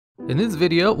In this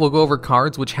video, we'll go over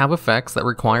cards which have effects that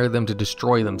require them to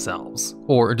destroy themselves,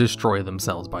 or destroy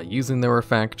themselves by using their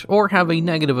effect, or have a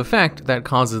negative effect that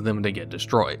causes them to get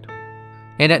destroyed.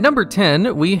 And at number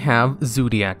 10, we have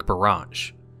Zoodiac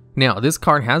Barrage. Now, this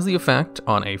card has the effect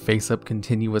on a face-up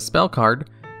continuous spell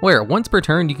card, where once per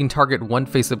turn you can target one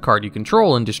face-up card you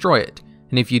control and destroy it,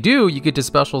 and if you do, you get to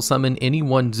special summon any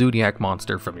one Zoodiac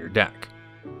monster from your deck.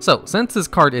 So, since this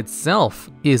card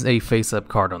itself is a face-up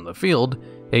card on the field,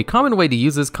 a common way to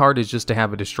use this card is just to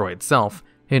have it destroy itself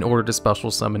in order to special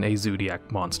summon a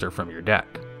Zoodiac monster from your deck,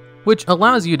 which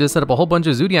allows you to set up a whole bunch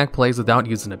of Zoodiac plays without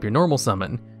using up your normal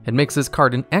summon, and makes this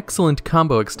card an excellent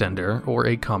combo extender or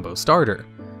a combo starter.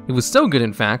 It was so good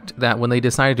in fact that when they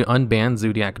decided to unban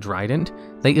Zoodiac Trident,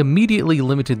 they immediately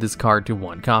limited this card to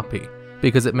one copy,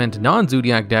 because it meant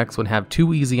non-Zoodiac decks would have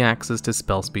too easy access to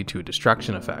Spell Speed 2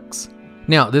 destruction effects.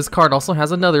 Now, this card also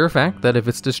has another effect that if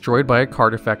it's destroyed by a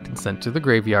card effect and sent to the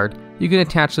graveyard, you can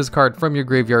attach this card from your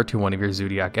graveyard to one of your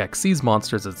Zoodiac XC's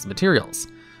monsters as materials.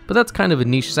 But that's kind of a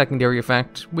niche secondary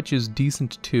effect, which is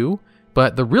decent too,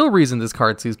 but the real reason this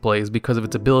card sees play is because of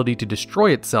its ability to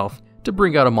destroy itself to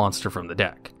bring out a monster from the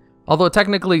deck. Although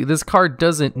technically this card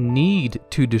doesn't need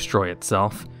to destroy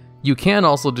itself, you can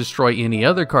also destroy any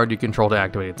other card you control to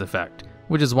activate its effect,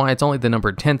 which is why it's only the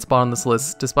number 10 spot on this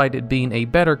list, despite it being a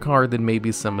better card than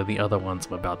maybe some of the other ones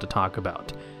I'm about to talk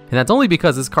about. And that's only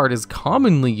because this card is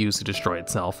commonly used to destroy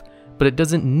itself, but it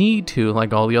doesn't need to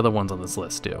like all the other ones on this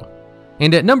list do.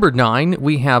 And at number 9,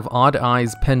 we have Odd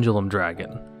Eye's Pendulum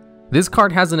Dragon. This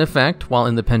card has an effect while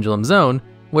in the Pendulum Zone,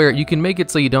 where you can make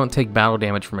it so you don't take battle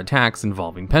damage from attacks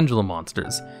involving Pendulum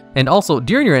monsters. And also,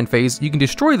 during your end phase, you can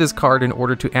destroy this card in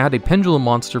order to add a Pendulum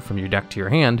monster from your deck to your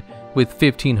hand with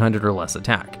 1500 or less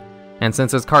attack. And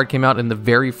since this card came out in the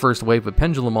very first wave of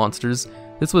Pendulum monsters,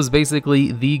 this was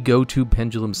basically the go-to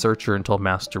Pendulum searcher until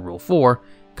Master Rule 4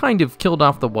 kind of killed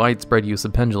off the widespread use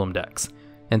of Pendulum decks.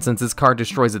 And since this card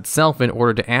destroys itself in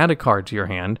order to add a card to your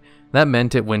hand, that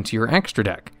meant it went to your extra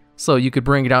deck. So you could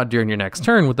bring it out during your next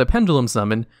turn with a Pendulum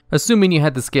summon, assuming you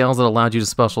had the scales that allowed you to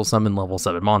special summon level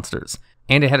 7 monsters.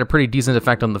 And it had a pretty decent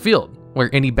effect on the field, where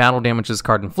any battle damage this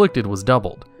card inflicted was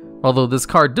doubled. Although this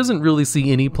card doesn't really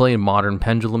see any play in modern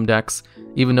Pendulum decks,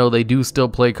 even though they do still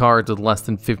play cards with less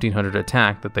than 1500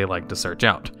 attack that they like to search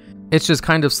out. It's just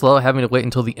kind of slow having to wait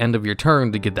until the end of your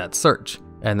turn to get that search,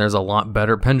 and there's a lot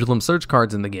better Pendulum search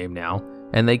cards in the game now,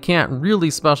 and they can't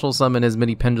really special summon as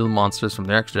many Pendulum monsters from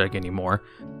their extra deck anymore,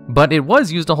 but it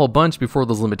was used a whole bunch before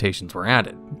those limitations were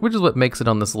added, which is what makes it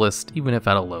on this list even if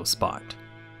at a low spot.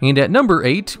 And at number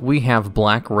 8, we have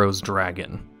Black Rose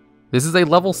Dragon. This is a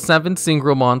level 7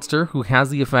 synchro monster who has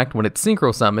the effect when it's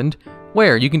synchro summoned,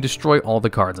 where you can destroy all the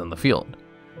cards on the field.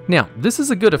 Now, this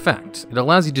is a good effect. It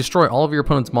allows you to destroy all of your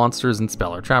opponent's monsters and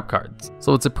spell or trap cards,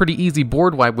 so it's a pretty easy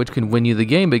board wipe which can win you the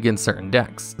game against certain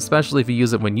decks, especially if you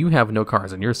use it when you have no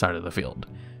cards on your side of the field.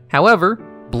 However,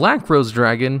 Black Rose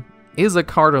Dragon is a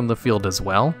card on the field as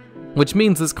well, which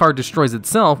means this card destroys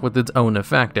itself with its own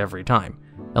effect every time,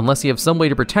 unless you have some way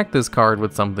to protect this card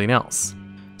with something else.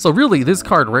 So really, this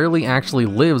card rarely actually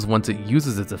lives once it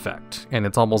uses its effect, and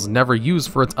it's almost never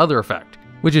used for its other effect,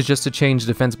 which is just to change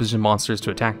defense position monsters to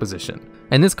attack position.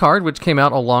 And this card, which came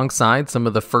out alongside some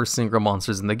of the first synchro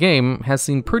monsters in the game, has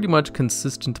seen pretty much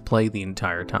consistent play the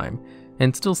entire time,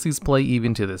 and still sees play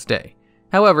even to this day.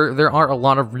 However, there are a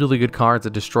lot of really good cards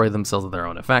that destroy themselves with their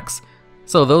own effects,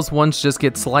 so those ones just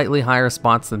get slightly higher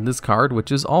spots than this card,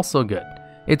 which is also good.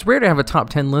 It's rare to have a top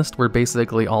 10 list where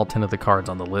basically all 10 of the cards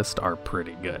on the list are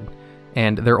pretty good,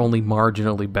 and they're only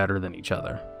marginally better than each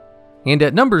other. And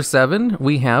at number 7,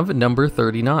 we have number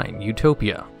 39,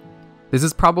 Utopia. This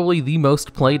is probably the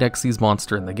most played XC's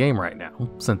monster in the game right now,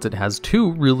 since it has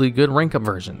 2 really good rank up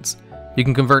versions. You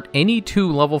can convert any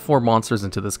 2 level 4 monsters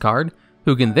into this card,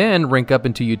 who can then rank up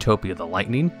into Utopia the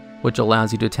Lightning, which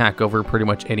allows you to attack over pretty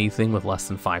much anything with less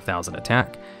than 5000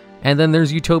 attack. And then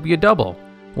there's Utopia Double,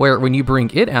 where when you bring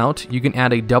it out, you can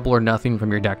add a double or nothing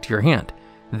from your deck to your hand.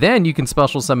 Then you can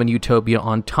special summon Utopia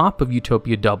on top of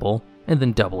Utopia Double, and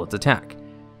then double its attack.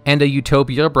 And a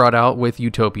Utopia brought out with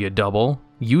Utopia Double,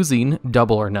 using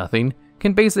double or nothing,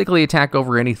 can basically attack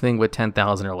over anything with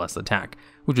 10,000 or less attack,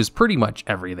 which is pretty much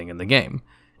everything in the game.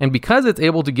 And because it's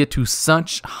able to get to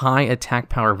such high attack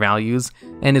power values,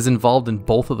 and is involved in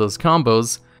both of those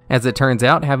combos, as it turns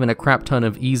out, having a crap ton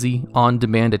of easy,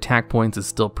 on-demand attack points is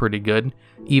still pretty good,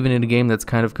 even in a game that's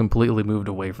kind of completely moved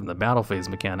away from the battle phase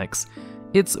mechanics.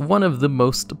 It's one of the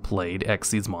most played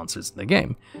XC's monsters in the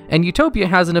game, and Utopia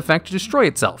has an effect to destroy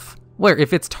itself, where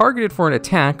if it's targeted for an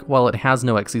attack while it has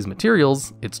no XC's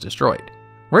materials, it's destroyed.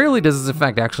 Rarely does this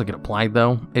effect actually get applied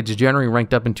though. It's generally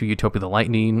ranked up into Utopia the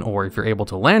Lightning, or if you're able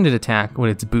to land an attack when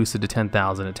it's boosted to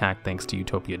 10,000 attack thanks to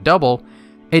Utopia Double,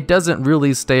 it doesn't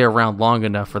really stay around long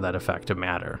enough for that effect to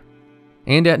matter.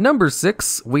 And at number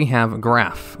 6, we have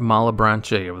Graff,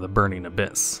 Malebranche of the Burning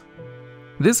Abyss.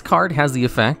 This card has the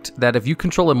effect that if you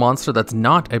control a monster that's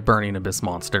not a Burning Abyss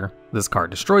monster, this card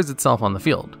destroys itself on the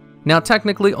field. Now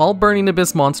technically all Burning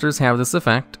Abyss monsters have this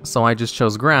effect, so I just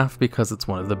chose Graff because it's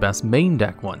one of the best main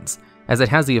deck ones, as it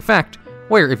has the effect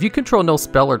where if you control no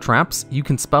spell or traps, you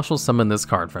can special summon this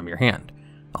card from your hand.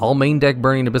 All main deck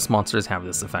Burning Abyss monsters have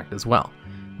this effect as well.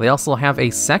 They also have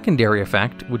a secondary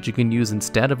effect, which you can use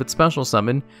instead of its special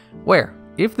summon, where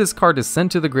if this card is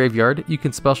sent to the graveyard, you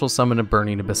can special summon a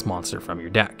Burning Abyss monster from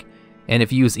your deck. And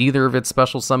if you use either of its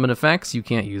special summon effects, you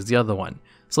can't use the other one.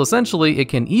 So essentially, it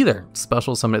can either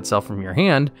special summon itself from your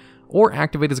hand, or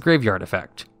activate its graveyard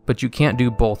effect, but you can't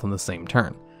do both on the same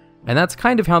turn. And that's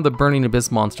kind of how the Burning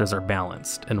Abyss monsters are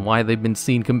balanced, and why they've been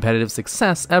seeing competitive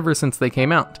success ever since they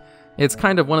came out. It's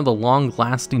kind of one of the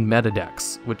long-lasting meta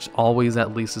decks, which always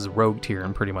at least is rogue tier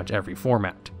in pretty much every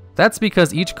format. That's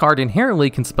because each card inherently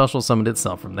can special summon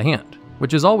itself from the hand,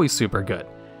 which is always super good.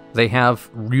 They have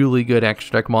really good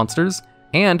extra deck monsters,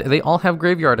 and they all have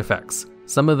graveyard effects.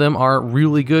 Some of them are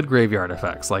really good graveyard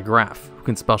effects, like Graff, who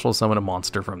can special summon a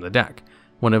monster from the deck,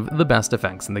 one of the best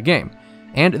effects in the game.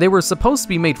 And they were supposed to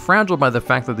be made fragile by the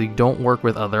fact that they don't work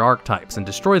with other archetypes and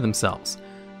destroy themselves.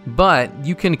 But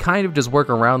you can kind of just work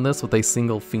around this with a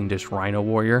single fiendish Rhino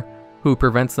Warrior, who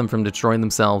prevents them from destroying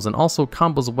themselves and also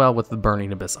combos well with the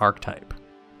Burning Abyss archetype.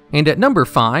 And at number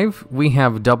 5, we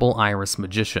have Double Iris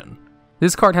Magician.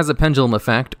 This card has a Pendulum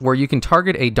effect where you can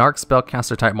target a Dark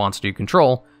Spellcaster type monster you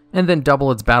control, and then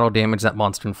double its battle damage that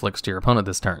monster inflicts to your opponent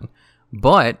this turn.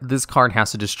 But this card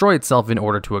has to destroy itself in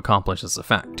order to accomplish this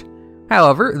effect.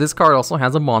 However, this card also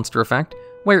has a monster effect,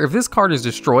 where if this card is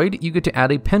destroyed, you get to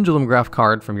add a Pendulum Graff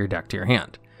card from your deck to your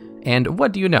hand. And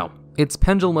what do you know? Its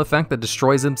Pendulum effect that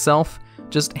destroys itself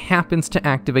just happens to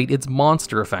activate its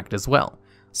monster effect as well.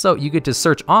 So you get to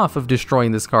search off of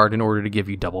destroying this card in order to give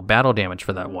you double battle damage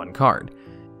for that one card.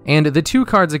 And the two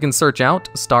cards it can search out,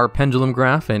 Star Pendulum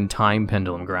Graff and Time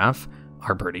Pendulum Graff,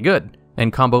 are pretty good,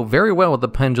 and combo very well with the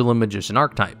Pendulum Magician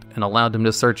archetype, and allowed him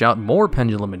to search out more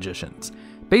Pendulum Magicians.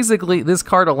 Basically, this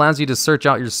card allows you to search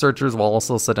out your searchers while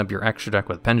also setting up your extra deck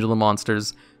with Pendulum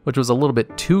monsters, which was a little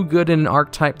bit too good in an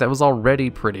archetype that was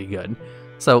already pretty good.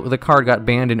 So the card got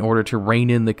banned in order to rein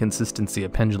in the consistency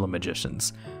of Pendulum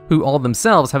Magicians, who all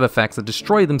themselves have effects that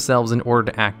destroy themselves in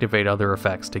order to activate other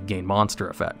effects to gain monster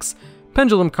effects.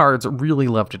 Pendulum cards really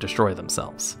love to destroy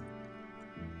themselves.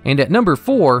 And at number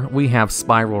 4, we have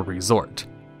SPYRAL Resort.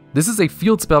 This is a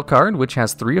field spell card which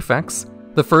has 3 effects.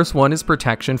 The first one is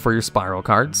protection for your Spiral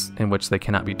cards, in which they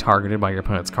cannot be targeted by your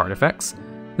opponent's card effects.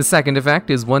 The second effect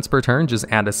is once per turn, just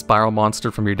add a Spiral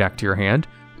monster from your deck to your hand,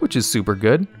 which is super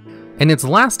good. And its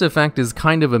last effect is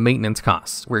kind of a maintenance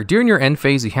cost, where during your end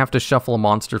phase you have to shuffle a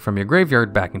monster from your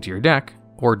graveyard back into your deck,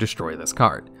 or destroy this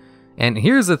card. And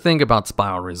here's the thing about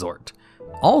SPYRAL Resort.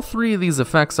 All 3 of these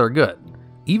effects are good,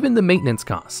 even the maintenance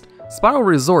cost. SPYRAL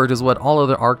Resort is what all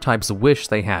other archetypes wish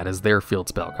they had as their field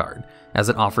spell card, as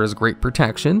it offers great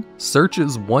protection,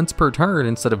 searches once per turn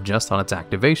instead of just on its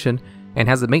activation, and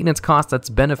has a maintenance cost that's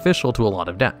beneficial to a lot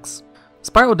of decks.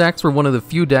 Spiral decks were one of the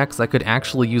few decks that could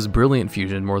actually use Brilliant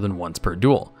Fusion more than once per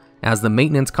duel, as the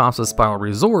maintenance cost of SPYRAL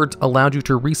Resort allowed you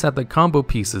to reset the combo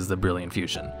pieces of Brilliant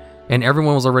Fusion, and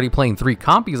everyone was already playing 3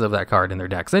 copies of that card in their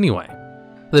decks anyway.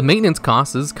 The maintenance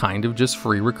cost is kind of just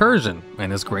free recursion,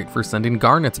 and is great for sending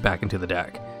Garnets back into the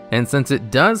deck. And since it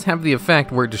does have the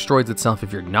effect where it destroys itself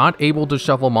if you're not able to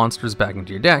shuffle monsters back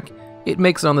into your deck, it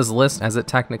makes it on this list as it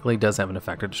technically does have an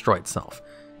effect to destroy itself.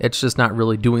 It's just not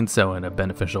really doing so in a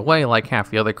beneficial way like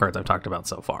half the other cards I've talked about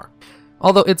so far.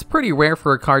 Although it's pretty rare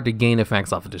for a card to gain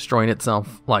effects off of destroying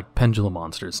itself, like Pendulum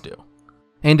monsters do.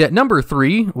 And at number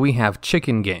 3, we have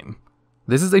Chicken Game.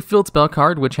 This is a field spell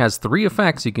card which has 3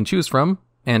 effects you can choose from,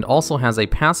 and also has a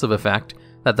passive effect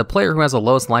that the player who has the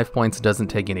lowest life points doesn't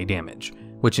take any damage,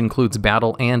 which includes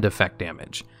battle and effect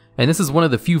damage. And this is one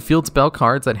of the few field spell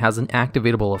cards that has an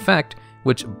activatable effect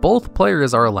which both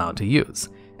players are allowed to use,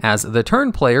 as the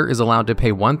turn player is allowed to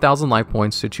pay 1,000 life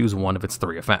points to choose one of its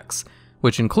 3 effects,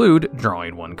 which include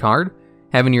drawing 1 card,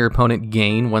 having your opponent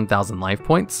gain 1,000 life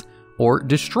points, or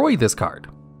destroy this card.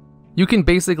 You can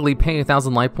basically pay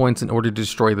 1,000 life points in order to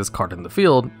destroy this card in the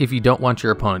field if you don't want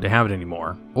your opponent to have it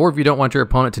anymore, or if you don't want your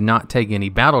opponent to not take any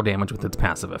battle damage with its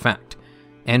passive effect.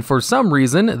 And for some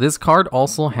reason, this card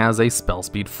also has a spell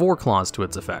speed 4 clause to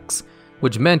its effects,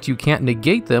 which meant you can't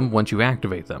negate them once you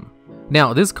activate them.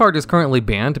 Now, this card is currently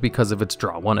banned because of its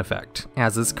Draw 1 effect,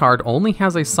 as this card only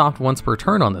has a soft once per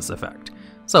turn on this effect.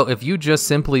 So if you just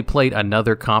simply played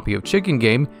another copy of Chicken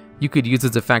Game, you could use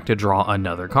its effect to draw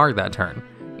another card that turn.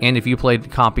 And if you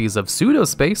played copies of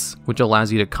Pseudo-Space, which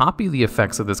allows you to copy the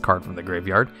effects of this card from the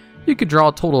graveyard, you could draw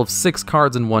a total of 6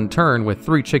 cards in one turn with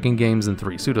 3 Chicken Games and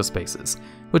 3 Pseudo-Spaces,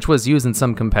 which was used in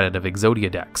some competitive Exodia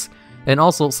decks, and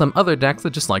also some other decks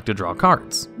that just like to draw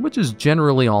cards, which is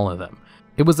generally all of them.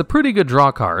 It was a pretty good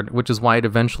draw card, which is why it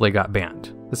eventually got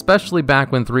banned, especially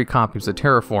back when 3 copies of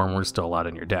Terraform were still allowed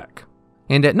in your deck.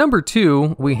 And at number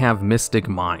 2, we have Mystic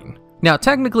Mine. Now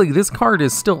technically this card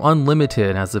is still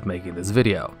unlimited as of making this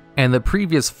video, and the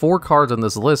previous 4 cards on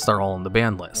this list are all on the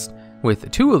ban list, with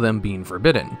 2 of them being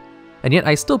forbidden. And yet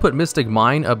I still put Mystic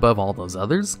Mine above all those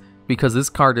others, because this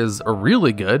card is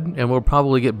really good and will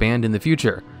probably get banned in the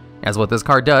future, as what this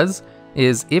card does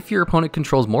is if your opponent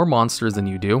controls more monsters than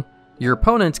you do, your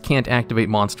opponent can't activate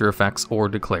monster effects or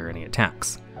declare any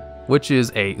attacks, which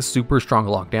is a super strong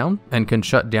lockdown and can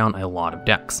shut down a lot of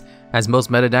decks, as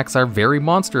most meta decks are very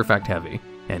monster effect heavy,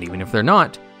 and even if they're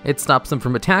not, it stops them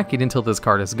from attacking until this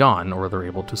card is gone or they're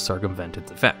able to circumvent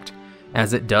its effect,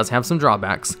 as it does have some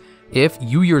drawbacks. If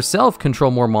you yourself control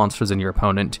more monsters than your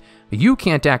opponent, you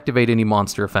can't activate any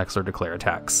monster effects or declare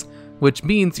attacks, which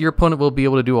means your opponent will be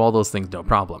able to do all those things no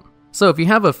problem. So if you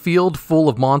have a field full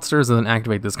of monsters and then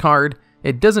activate this card,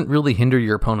 it doesn't really hinder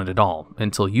your opponent at all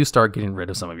until you start getting rid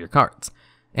of some of your cards.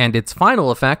 And its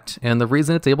final effect, and the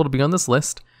reason it's able to be on this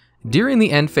list, during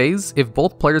the end phase, if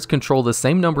both players control the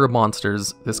same number of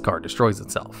monsters, this card destroys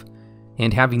itself.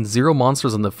 And having 0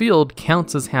 monsters on the field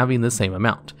counts as having the same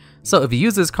amount. So if you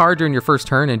use this card during your first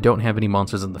turn and don't have any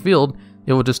monsters in the field,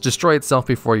 it will just destroy itself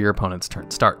before your opponent's turn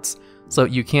starts. So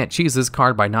you can't cheese this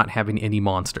card by not having any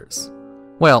monsters.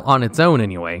 Well, on its own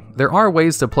anyway, there are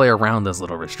ways to play around this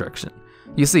little restriction.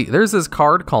 You see, there's this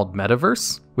card called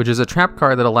Metaverse, which is a trap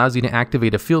card that allows you to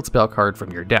activate a field spell card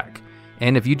from your deck.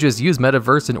 And if you just use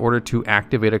Metaverse in order to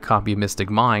activate a copy of Mystic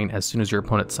Mine as soon as your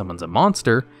opponent summons a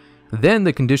monster, then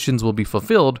the conditions will be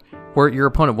fulfilled where your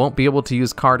opponent won't be able to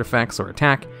use card effects or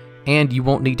attack, and you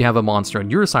won't need to have a monster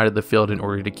on your side of the field in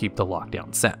order to keep the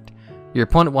lockdown set. Your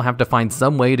opponent will have to find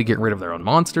some way to get rid of their own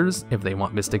monsters if they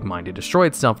want Mystic Mine to destroy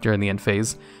itself during the end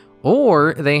phase,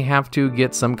 or they have to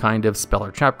get some kind of spell or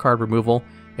trap card removal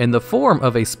in the form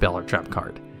of a spell or trap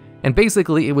card. And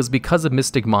basically it was because of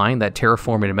Mystic Mine that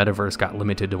Terraform and Metaverse got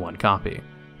limited to 1 copy.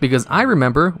 Because I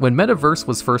remember when Metaverse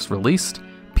was first released,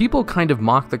 people kind of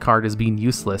mocked the card as being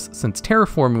useless since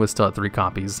Terraform was still at 3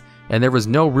 copies, and there was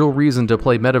no real reason to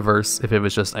play Metaverse if it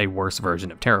was just a worse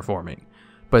version of Terraforming.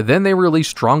 But then they released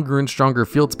stronger and stronger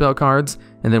field spell cards,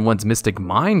 and then once Mystic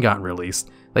Mine got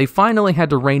released, they finally had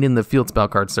to rein in the field spell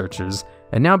card searches,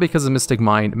 and now because of Mystic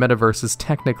Mine, Metaverse is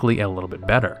technically a little bit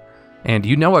better. And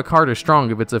you know a card is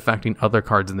strong if it's affecting other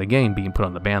cards in the game being put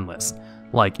on the ban list,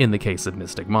 like in the case of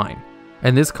Mystic Mine.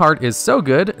 And this card is so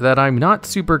good that I'm not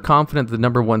super confident the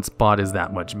number 1 spot is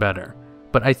that much better,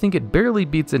 but I think it barely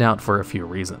beats it out for a few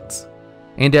reasons.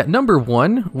 And at number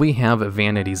 1, we have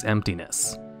Vanity's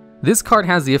Emptiness. This card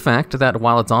has the effect that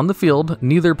while it's on the field,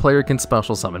 neither player can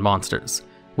special summon monsters,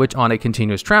 which on a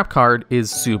continuous trap card is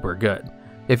super good.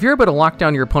 If you're able to lock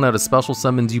down your opponent out of special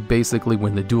summons, you basically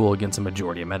win the duel against a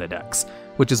majority of meta decks,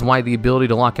 which is why the ability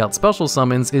to lock out special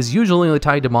summons is usually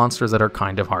tied to monsters that are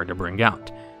kind of hard to bring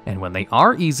out. And when they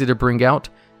are easy to bring out,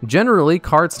 generally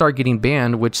cards start getting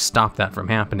banned which stop that from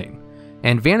happening.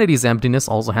 And Vanity's Emptiness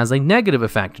also has a negative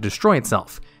effect to destroy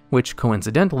itself, which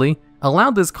coincidentally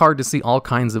allowed this card to see all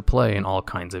kinds of play in all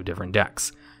kinds of different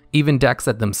decks, even decks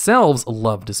that themselves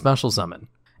love to special summon.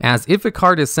 As if a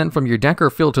card is sent from your deck or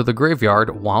field to the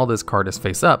graveyard while this card is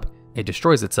face up, it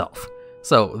destroys itself.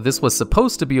 So this was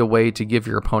supposed to be a way to give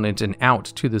your opponent an out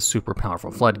to this super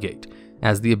powerful floodgate,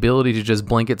 as the ability to just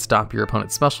blanket stop your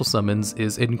opponent's special summons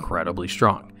is incredibly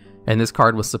strong, and this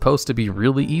card was supposed to be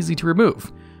really easy to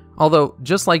remove. Although,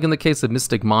 just like in the case of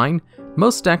Mystic Mine,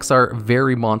 most decks are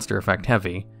very monster effect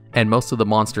heavy, and most of the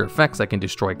monster effects that can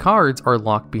destroy cards are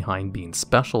locked behind being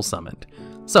special summoned.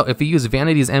 So if you use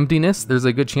Vanity's Emptiness, there's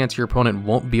a good chance your opponent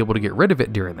won't be able to get rid of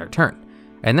it during their turn.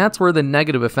 And that's where the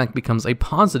negative effect becomes a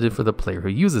positive for the player who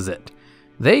uses it.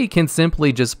 They can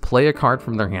simply just play a card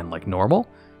from their hand like normal,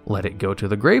 let it go to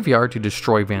the graveyard to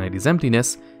destroy Vanity's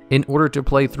Emptiness in order to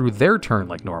play through their turn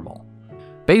like normal.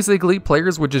 Basically,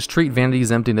 players would just treat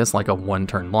Vanity's Emptiness like a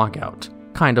 1-turn lockout,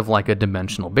 kind of like a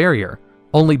dimensional barrier,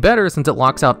 only better since it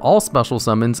locks out all special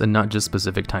summons and not just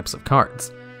specific types of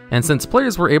cards. And since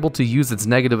players were able to use its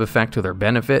negative effect to their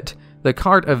benefit, the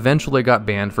card eventually got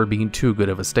banned for being too good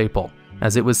of a staple,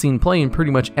 as it was seen playing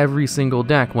pretty much every single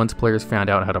deck once players found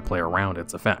out how to play around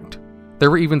its effect. There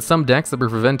were even some decks that were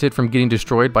prevented from getting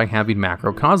destroyed by having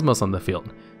Macro Cosmos on the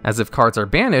field, as if cards are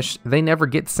banished, they never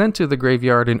get sent to the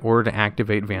graveyard in order to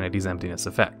activate Vanity's Emptiness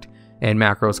effect. And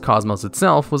Macro's Cosmos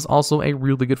itself was also a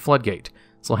really good floodgate,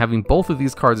 so having both of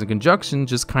these cards in conjunction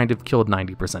just kind of killed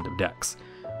 90% of decks.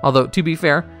 Although, to be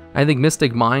fair, I think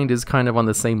Mystic Mind is kind of on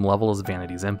the same level as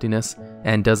Vanity's Emptiness,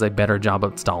 and does a better job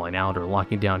of stalling out or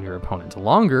locking down your opponent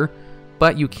longer,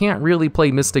 but you can't really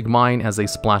play Mystic Mind as a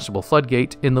splashable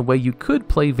floodgate in the way you could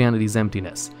play Vanity's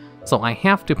Emptiness, so I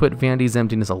have to put Vanity's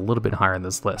Emptiness a little bit higher in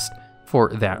this list,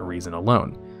 for that reason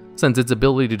alone, since its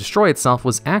ability to destroy itself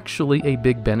was actually a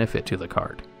big benefit to the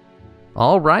card.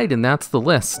 Alright, and that's the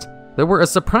list. There were a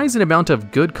surprising amount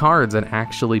of good cards that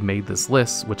actually made this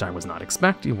list, which I was not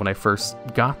expecting when I first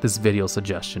got this video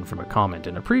suggestion from a comment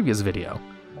in a previous video.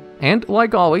 And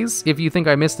like always, if you think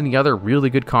I missed any other really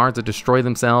good cards that destroy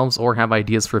themselves or have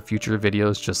ideas for future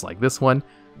videos just like this one,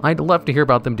 I'd love to hear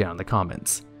about them down in the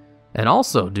comments. And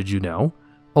also, did you know,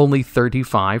 only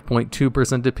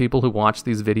 35.2% of people who watch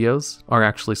these videos are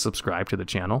actually subscribed to the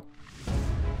channel?